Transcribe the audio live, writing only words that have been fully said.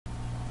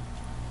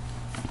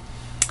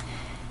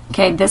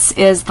Okay, this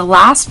is the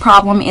last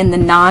problem in the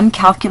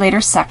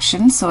non-calculator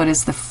section, so it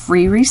is the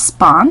free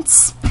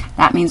response.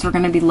 That means we're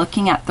going to be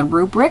looking at the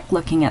rubric,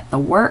 looking at the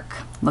work,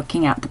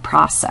 looking at the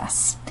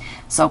process.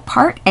 So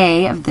part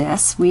A of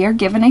this, we are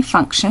given a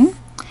function,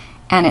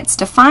 and it's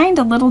defined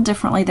a little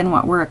differently than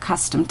what we're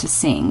accustomed to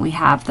seeing. We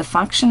have the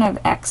function of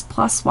x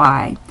plus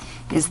y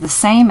is the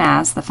same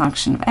as the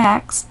function of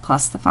x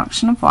plus the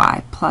function of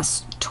y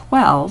plus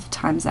 12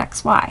 times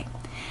xy.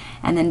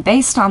 And then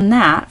based on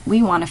that,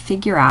 we want to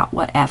figure out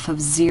what f of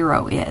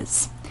 0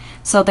 is.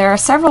 So there are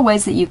several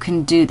ways that you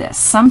can do this.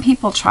 Some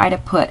people try to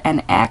put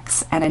an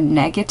x and a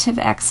negative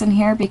x in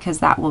here because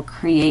that will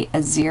create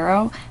a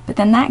 0, but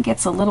then that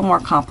gets a little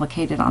more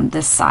complicated on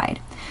this side.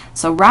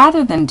 So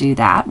rather than do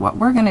that, what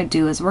we're going to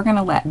do is we're going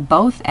to let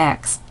both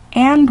x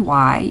and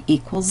y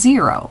equal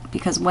 0,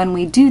 because when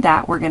we do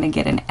that, we're going to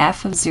get an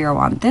f of 0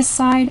 on this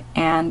side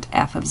and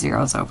f of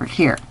 0 is over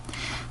here.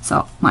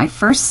 So my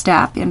first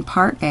step in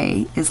part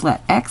A is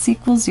let x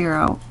equal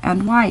 0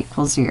 and y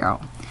equal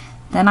 0.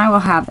 Then I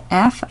will have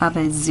f of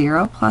a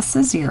 0 plus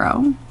a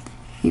 0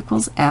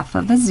 equals f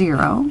of a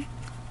 0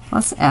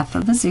 plus f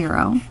of a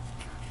 0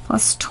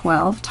 plus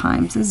 12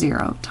 times a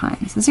 0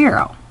 times a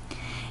 0.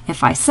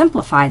 If I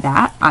simplify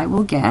that, I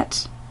will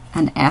get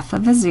an f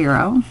of a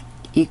 0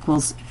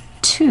 equals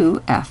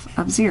 2f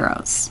of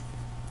zeros.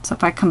 So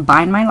if I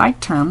combine my like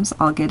terms,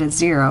 I'll get a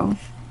 0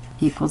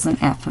 equals an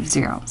f of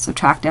 0.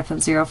 Subtract f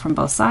of 0 from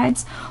both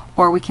sides,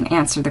 or we can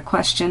answer the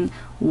question,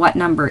 what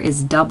number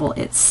is double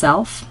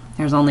itself?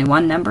 There's only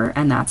one number,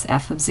 and that's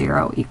f of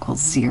 0 equals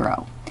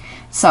 0.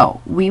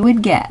 So we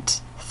would get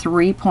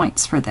 3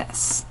 points for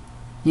this.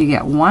 You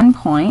get 1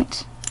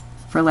 point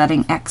for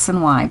letting x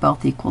and y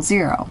both equal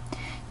 0.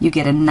 You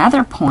get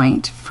another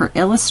point for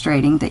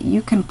illustrating that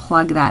you can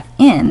plug that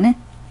in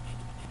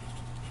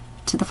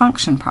to the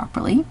function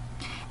properly.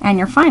 And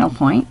your final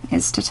point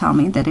is to tell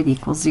me that it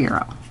equals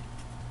 0.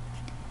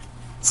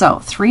 So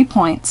 3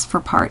 points for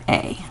part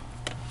A.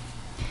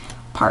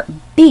 Part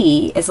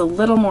B is a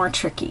little more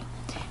tricky,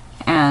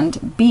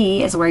 and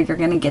B is where you're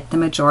going to get the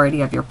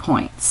majority of your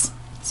points.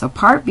 So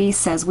part B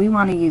says we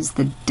want to use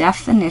the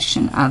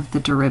definition of the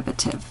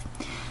derivative.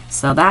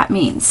 So that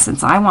means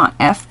since I want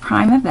f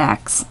prime of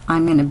x,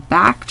 I'm going to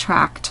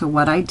backtrack to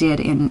what I did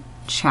in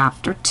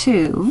chapter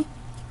 2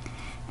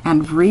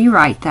 and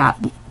rewrite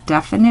that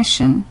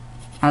definition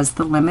as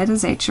the limit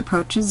as h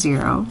approaches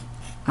 0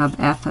 of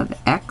f of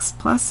x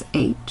plus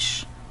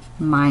h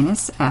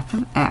minus f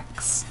of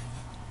x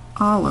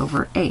all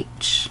over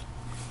h.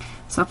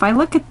 So if I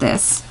look at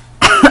this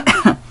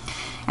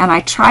and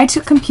I try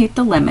to compute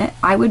the limit,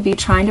 I would be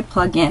trying to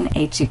plug in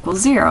h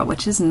equals 0,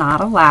 which is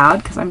not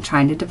allowed because I'm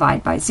trying to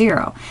divide by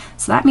 0.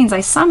 So that means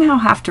I somehow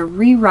have to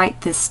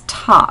rewrite this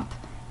top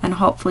and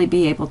hopefully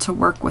be able to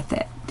work with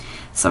it.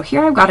 So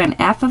here I've got an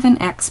f of an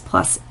x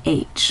plus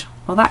h.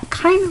 Well, that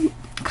kind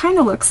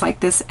of looks like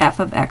this f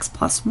of x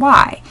plus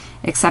y,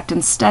 except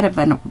instead of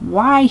an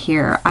y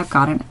here, I've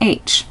got an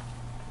h.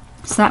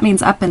 So that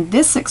means up in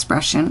this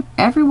expression,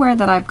 everywhere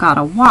that I've got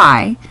a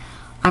y,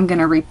 I'm going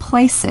to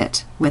replace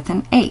it with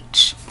an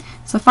h.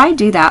 So if I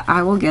do that,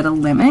 I will get a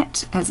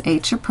limit as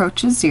h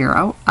approaches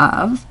 0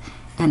 of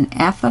an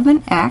f of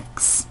an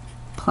x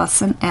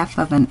plus an f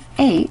of an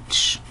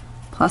h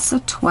plus a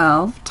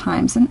 12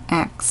 times an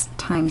x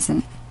times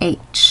an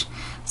h.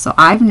 So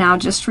I've now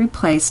just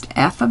replaced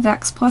f of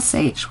x plus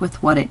h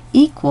with what it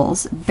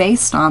equals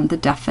based on the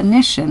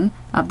definition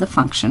of the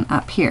function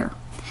up here.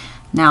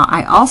 Now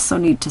I also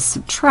need to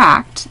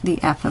subtract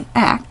the f of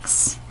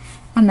x,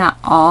 and that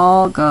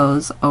all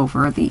goes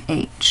over the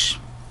h.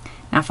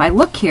 Now if I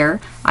look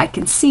here, I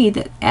can see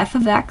that f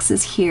of x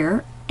is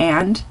here,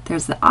 and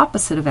there's the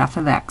opposite of f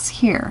of x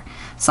here.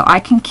 So I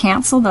can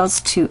cancel those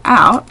two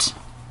out,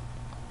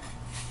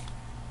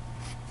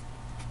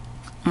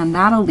 and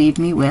that'll leave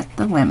me with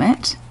the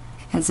limit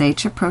as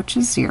h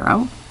approaches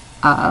 0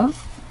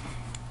 of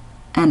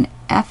an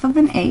f of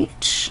an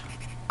h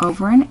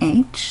over an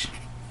h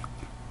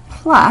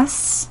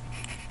plus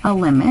a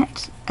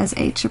limit as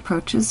h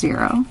approaches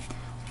 0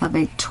 of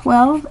a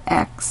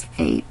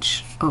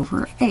 12xh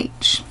over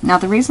h. Now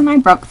the reason I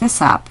broke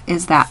this up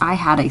is that I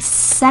had a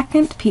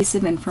second piece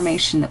of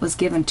information that was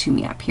given to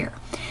me up here,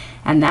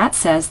 and that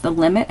says the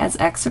limit as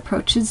x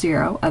approaches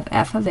 0 of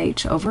f of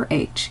h over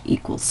h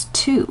equals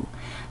 2.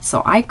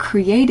 So I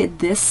created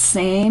this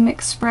same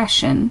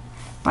expression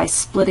by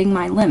splitting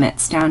my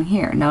limits down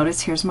here.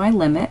 Notice here's my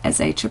limit as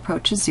h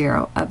approaches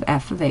 0 of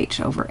f of h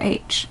over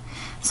h.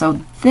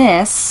 So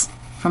this,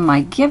 from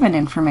my given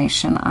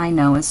information, I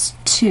know is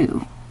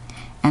 2.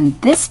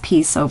 And this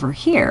piece over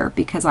here,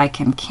 because I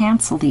can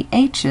cancel the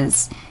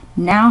h's,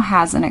 now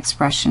has an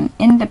expression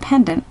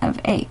independent of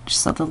h.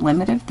 So the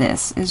limit of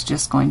this is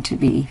just going to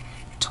be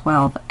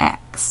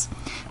 12x.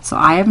 So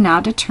I have now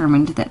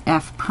determined that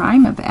f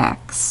prime of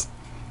x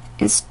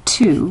is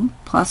 2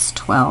 plus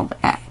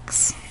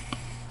 12x.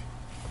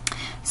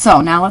 So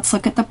now let's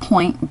look at the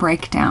point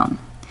breakdown.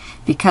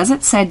 Because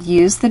it said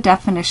use the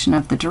definition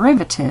of the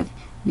derivative,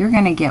 you're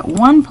going to get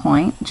 1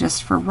 point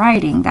just for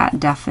writing that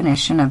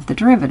definition of the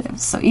derivative.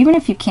 So even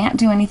if you can't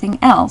do anything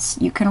else,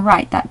 you can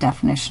write that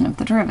definition of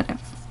the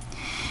derivative.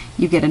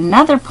 You get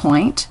another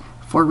point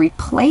for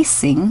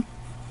replacing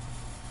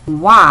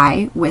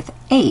y with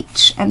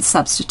h and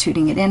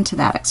substituting it into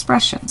that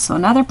expression. So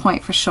another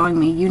point for showing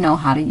me you know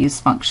how to use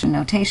function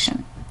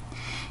notation.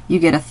 You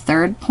get a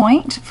third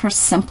point for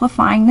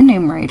simplifying the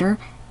numerator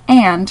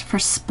and for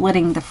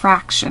splitting the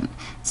fraction.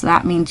 So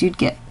that means you'd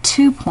get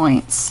 2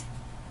 points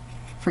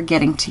for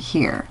getting to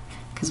here,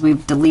 because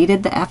we've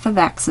deleted the f of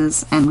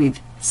x's and we've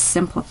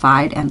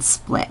simplified and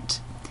split.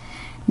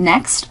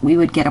 Next, we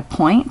would get a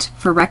point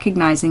for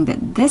recognizing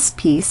that this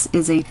piece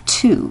is a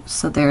 2.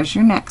 So there's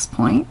your next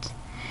point.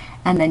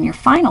 And then your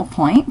final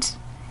point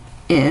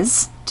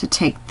is to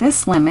take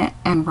this limit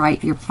and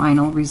write your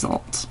final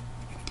result.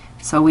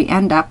 So we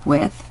end up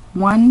with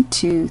 1,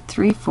 2,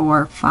 3,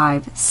 4,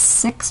 5,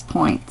 6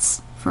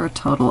 points for a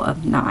total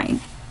of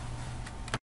 9.